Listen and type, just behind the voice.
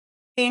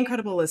Hey,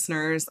 incredible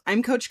listeners.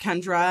 I'm Coach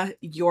Kendra,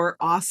 your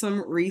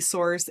awesome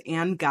resource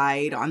and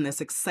guide on this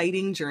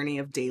exciting journey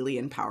of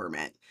daily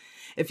empowerment.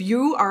 If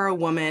you are a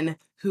woman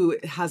who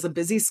has a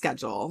busy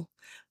schedule,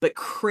 but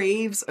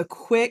craves a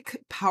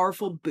quick,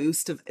 powerful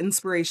boost of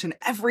inspiration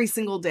every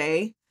single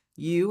day,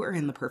 you are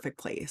in the perfect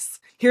place.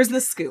 Here's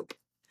the scoop.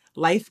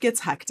 Life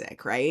gets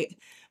hectic, right?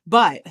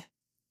 But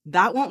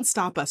that won't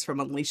stop us from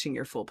unleashing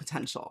your full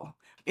potential.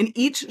 In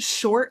each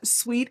short,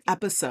 sweet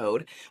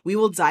episode, we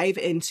will dive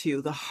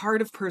into the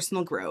heart of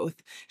personal growth,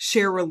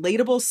 share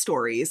relatable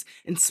stories,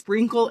 and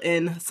sprinkle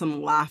in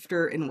some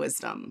laughter and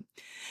wisdom.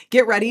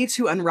 Get ready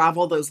to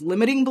unravel those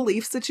limiting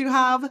beliefs that you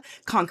have,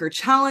 conquer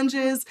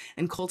challenges,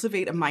 and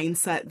cultivate a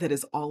mindset that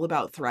is all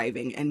about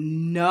thriving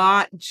and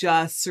not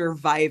just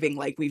surviving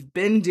like we've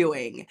been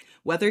doing.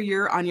 Whether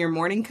you're on your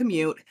morning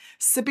commute,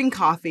 sipping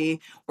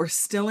coffee, or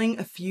stilling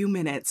a few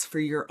minutes for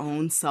your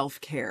own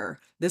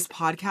self-care, this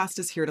podcast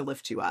is here to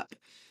lift you up.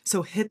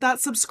 So hit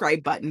that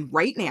subscribe button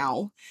right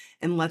now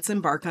and let's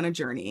embark on a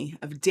journey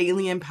of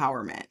daily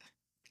empowerment.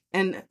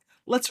 And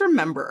let's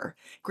remember,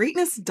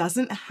 greatness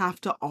doesn't have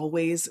to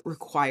always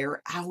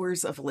require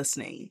hours of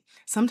listening.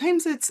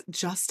 Sometimes it's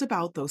just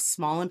about those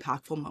small,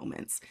 impactful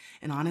moments.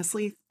 And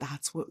honestly,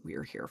 that's what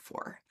we're here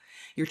for.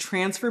 Your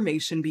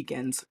transformation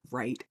begins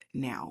right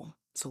now.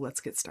 So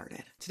let's get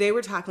started. Today,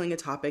 we're tackling a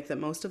topic that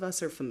most of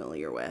us are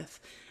familiar with,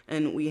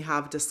 and we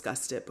have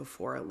discussed it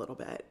before a little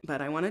bit, but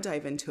I want to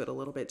dive into it a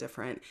little bit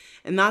different,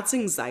 and that's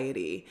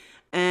anxiety.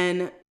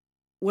 And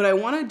what I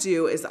want to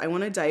do is I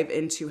want to dive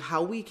into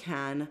how we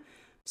can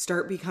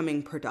start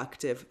becoming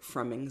productive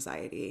from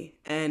anxiety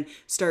and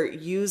start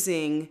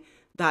using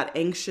that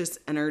anxious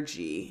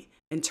energy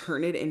and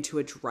turn it into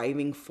a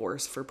driving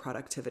force for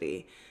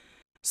productivity.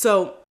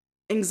 So,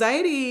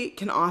 anxiety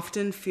can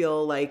often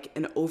feel like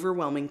an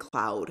overwhelming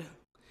cloud,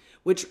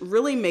 which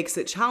really makes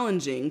it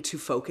challenging to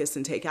focus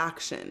and take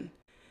action.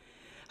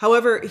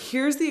 However,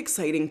 here's the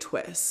exciting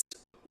twist.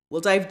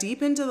 We'll dive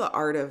deep into the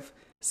art of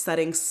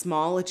setting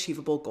small,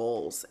 achievable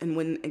goals. And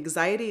when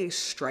anxiety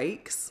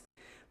strikes,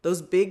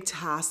 those big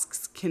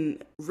tasks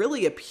can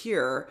really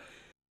appear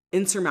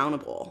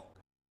insurmountable.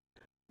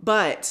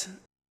 But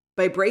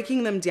by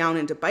breaking them down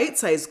into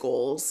bite-sized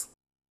goals,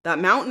 that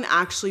mountain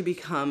actually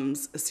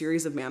becomes a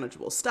series of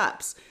manageable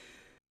steps.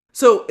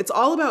 So it's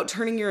all about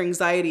turning your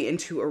anxiety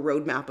into a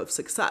roadmap of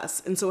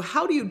success. And so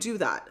how do you do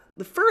that?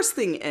 The first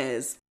thing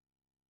is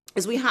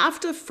we have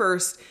to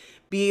first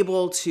be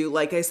able to,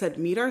 like I said,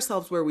 meet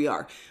ourselves where we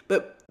are.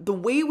 But the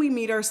way we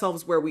meet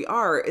ourselves where we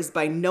are is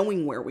by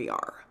knowing where we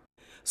are.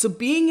 So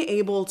being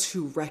able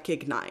to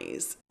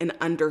recognize and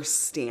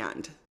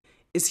understand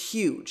is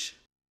huge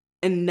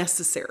and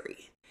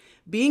necessary.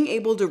 Being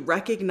able to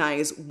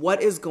recognize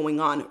what is going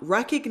on,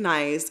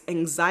 recognize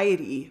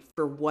anxiety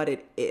for what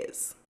it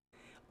is.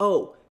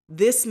 Oh,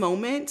 this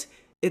moment,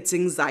 it's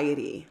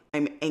anxiety.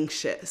 I'm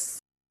anxious.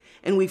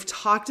 And we've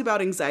talked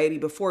about anxiety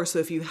before. So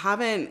if you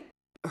haven't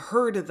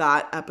heard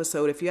that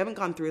episode, if you haven't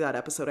gone through that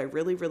episode, I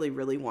really, really,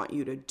 really want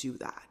you to do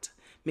that.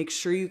 Make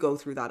sure you go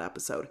through that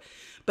episode.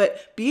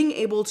 But being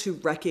able to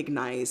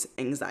recognize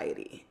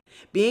anxiety,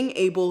 being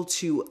able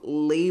to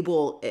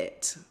label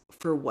it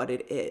for what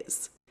it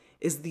is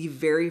the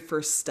very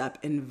first step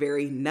and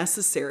very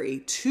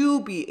necessary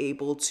to be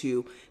able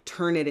to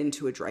turn it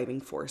into a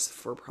driving force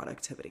for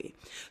productivity.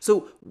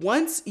 So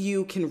once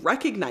you can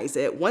recognize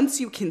it, once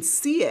you can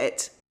see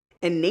it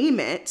and name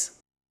it,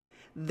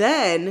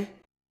 then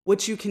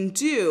what you can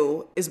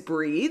do is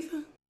breathe.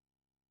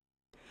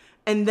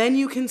 And then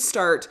you can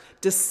start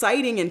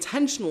deciding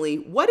intentionally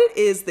what it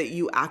is that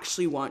you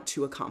actually want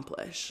to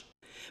accomplish.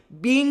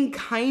 Being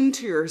kind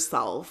to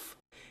yourself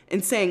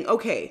and saying,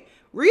 okay,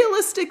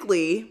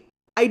 realistically,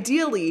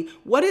 ideally,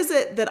 what is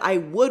it that I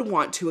would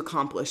want to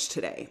accomplish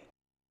today?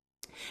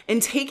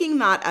 And taking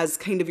that as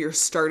kind of your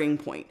starting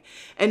point.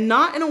 And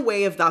not in a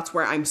way of that's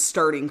where I'm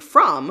starting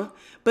from,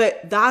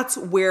 but that's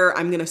where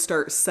I'm going to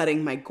start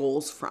setting my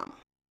goals from.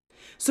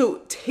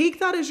 So take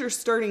that as your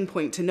starting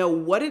point to know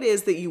what it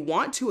is that you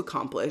want to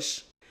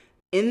accomplish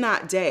in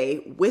that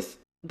day with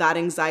that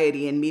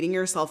anxiety and meeting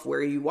yourself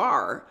where you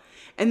are,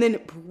 and then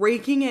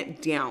breaking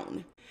it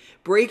down.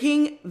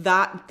 Breaking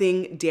that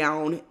thing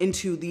down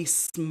into the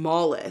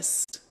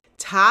smallest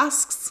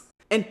tasks.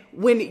 And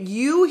when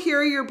you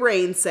hear your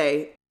brain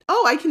say,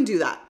 oh, I can do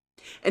that.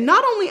 And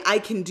not only I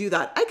can do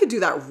that, I could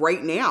do that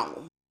right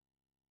now.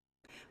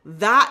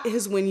 That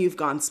is when you've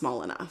gone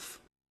small enough.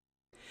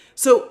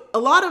 So a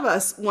lot of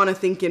us want to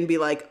think and be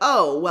like,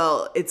 oh,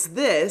 well, it's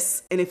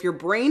this. And if your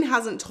brain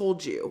hasn't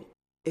told you,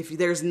 if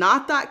there's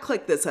not that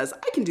click that says,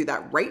 I can do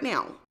that right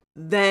now,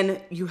 then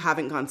you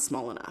haven't gone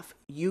small enough.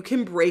 You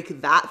can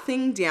break that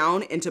thing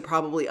down into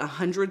probably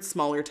 100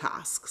 smaller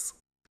tasks.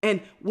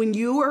 And when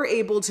you are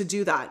able to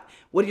do that,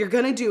 what you're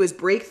going to do is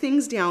break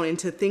things down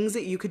into things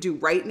that you could do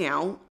right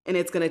now. And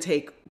it's going to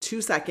take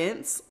 2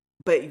 seconds,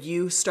 but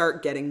you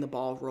start getting the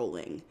ball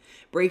rolling.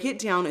 Break it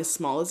down as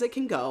small as it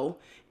can go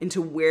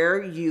into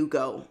where you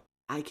go,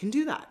 I can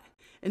do that.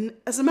 And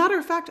as a matter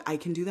of fact, I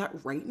can do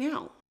that right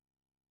now.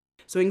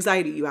 So,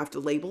 anxiety, you have to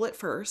label it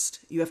first.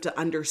 You have to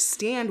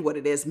understand what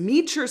it is,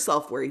 meet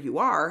yourself where you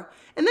are,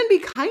 and then be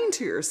kind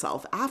to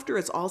yourself after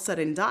it's all said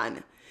and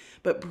done.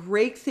 But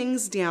break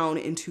things down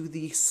into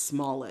the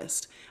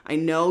smallest. I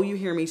know you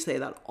hear me say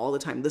that all the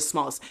time, the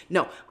smallest.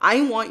 No, I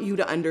want you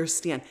to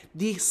understand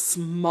the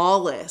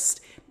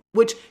smallest,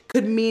 which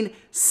could mean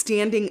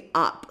standing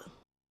up,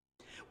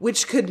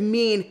 which could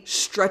mean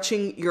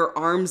stretching your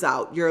arms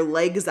out, your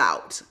legs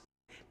out.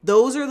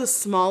 Those are the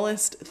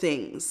smallest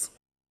things.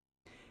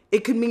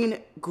 It could mean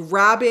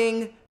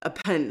grabbing a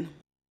pen.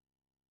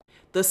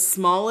 The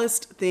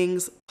smallest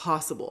things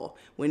possible.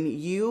 When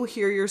you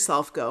hear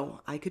yourself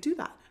go, I could do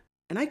that.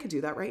 And I could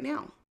do that right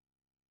now.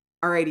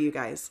 Alrighty, you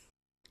guys.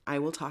 I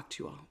will talk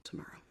to you all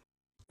tomorrow.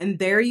 And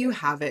there you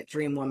have it,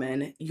 Dream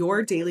Woman,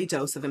 your daily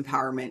dose of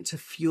empowerment to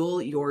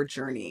fuel your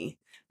journey.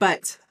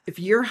 But if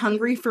you're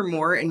hungry for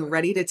more and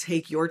ready to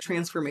take your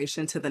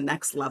transformation to the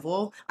next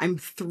level, I'm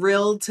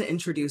thrilled to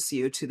introduce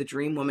you to the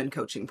Dream Woman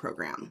Coaching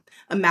Program.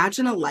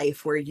 Imagine a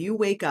life where you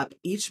wake up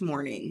each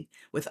morning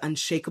with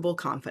unshakable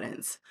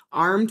confidence,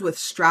 armed with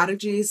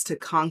strategies to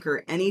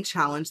conquer any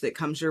challenge that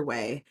comes your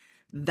way.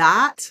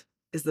 That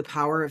is the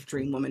power of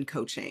Dream Woman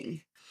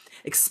Coaching.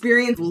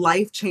 Experience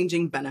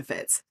life-changing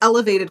benefits,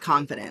 elevated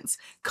confidence,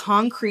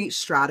 concrete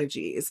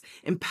strategies,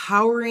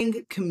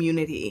 empowering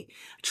community,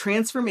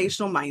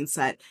 transformational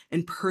mindset,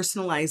 and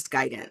personalized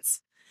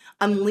guidance.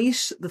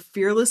 Unleash the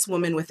fearless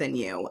woman within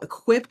you,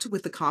 equipped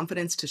with the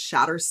confidence to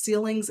shatter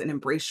ceilings and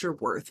embrace your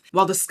worth,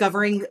 while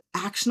discovering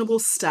actionable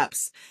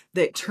steps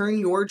that turn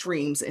your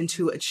dreams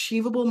into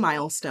achievable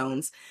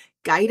milestones,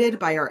 guided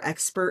by our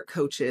expert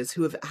coaches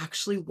who have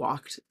actually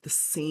walked the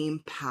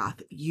same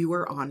path you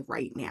are on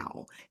right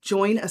now.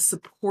 Join a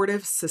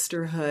supportive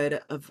sisterhood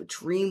of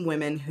dream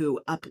women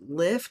who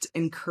uplift,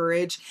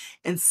 encourage,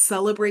 and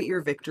celebrate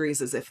your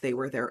victories as if they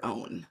were their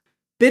own.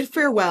 Bid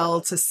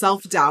farewell to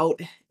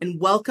self-doubt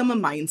and welcome a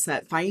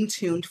mindset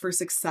fine-tuned for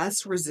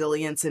success,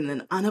 resilience, and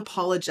an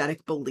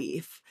unapologetic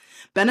belief.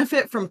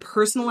 Benefit from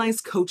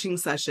personalized coaching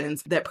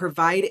sessions that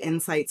provide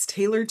insights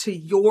tailored to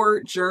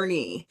your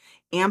journey,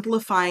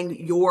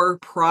 amplifying your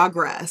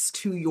progress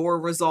to your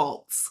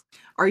results.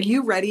 Are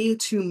you ready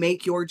to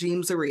make your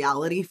dreams a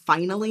reality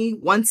finally,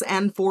 once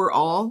and for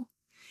all?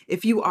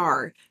 If you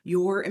are,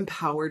 your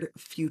empowered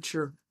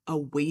future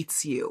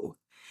awaits you.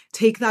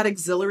 Take that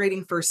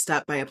exhilarating first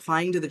step by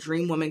applying to the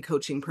Dream Woman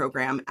Coaching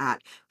Program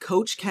at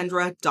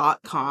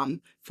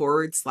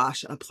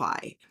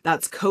coachkendra.com/apply.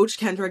 That's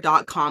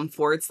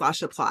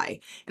coachkendra.com/apply.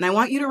 And I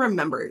want you to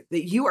remember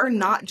that you are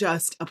not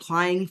just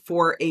applying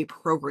for a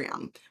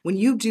program. When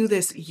you do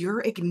this,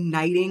 you're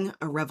igniting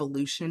a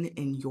revolution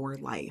in your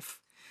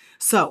life.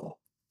 So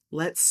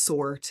let's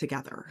soar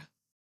together.